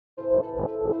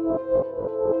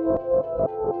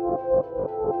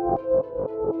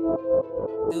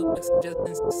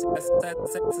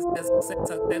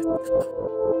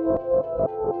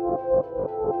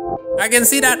I can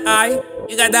see that eye.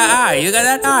 You got that eye. You got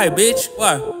that eye, bitch.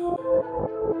 What?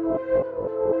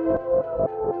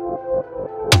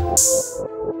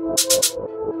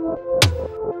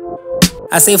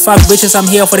 I say fuck bitches, I'm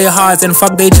here for their hearts, and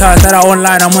fuck they charts that are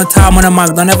online. I'm on time on the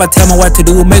mark, don't ever tell me what to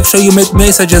do. Make sure you make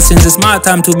me suggestions, it's my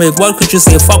time to make. What could you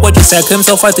say? Fuck what you say. I came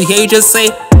so far to hear you just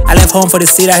say I left home for the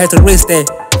seat, I had to risk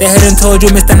it. They hadn't told you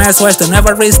Mr. Nice Watch, don't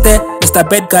ever risk it. Mr.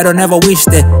 Bad Guy, don't ever wish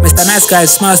that. Mr. Nice Guy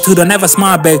smiles too, don't ever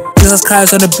smile back. Jesus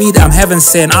Christ on the beat, I'm heaven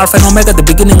sent. Alpha and Omega, the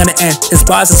beginning and the end. His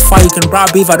bars is fire, you can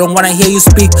rob beef, I don't wanna hear you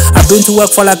speak. I've been to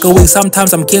work for like a week,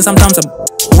 sometimes I'm keen, sometimes I'm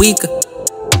weak.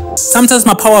 Sometimes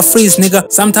my power freeze,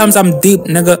 nigga. Sometimes I'm deep,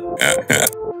 nigga.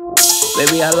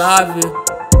 Baby, I love you.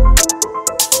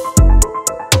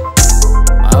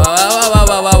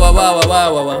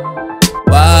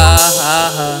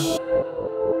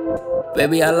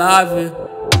 Baby, I love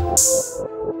you.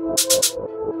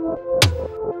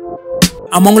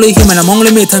 I'm only human, I'm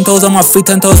only me. 10 toes on my feet,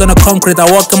 10 toes on the concrete. I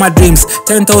walk in my dreams,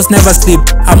 10 toes never sleep.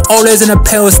 I'm always in a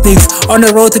pair of sneaks, on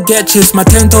the road to get chips. My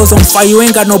 10 toes on fire, you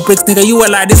ain't got no bricks, nigga. You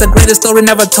a lie, this the greatest story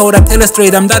never told. I tell it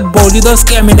straight, I'm that bold. You don't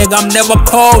scare me, nigga, I'm never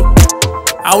cold.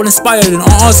 I will inspire you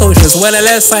on all socials. Well,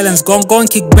 less silence, go and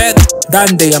kick back.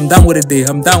 Done day, I'm done with the day.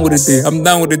 I'm done with the day. I'm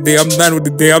done with the day. I'm done with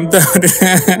the day. I'm done with the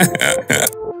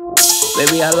day.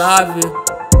 Baby, I love you.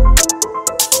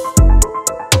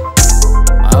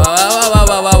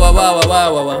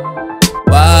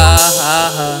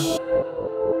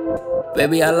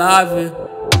 Baby, I love you.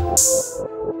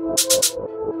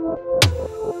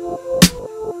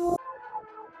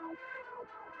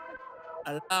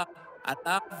 I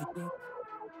love you.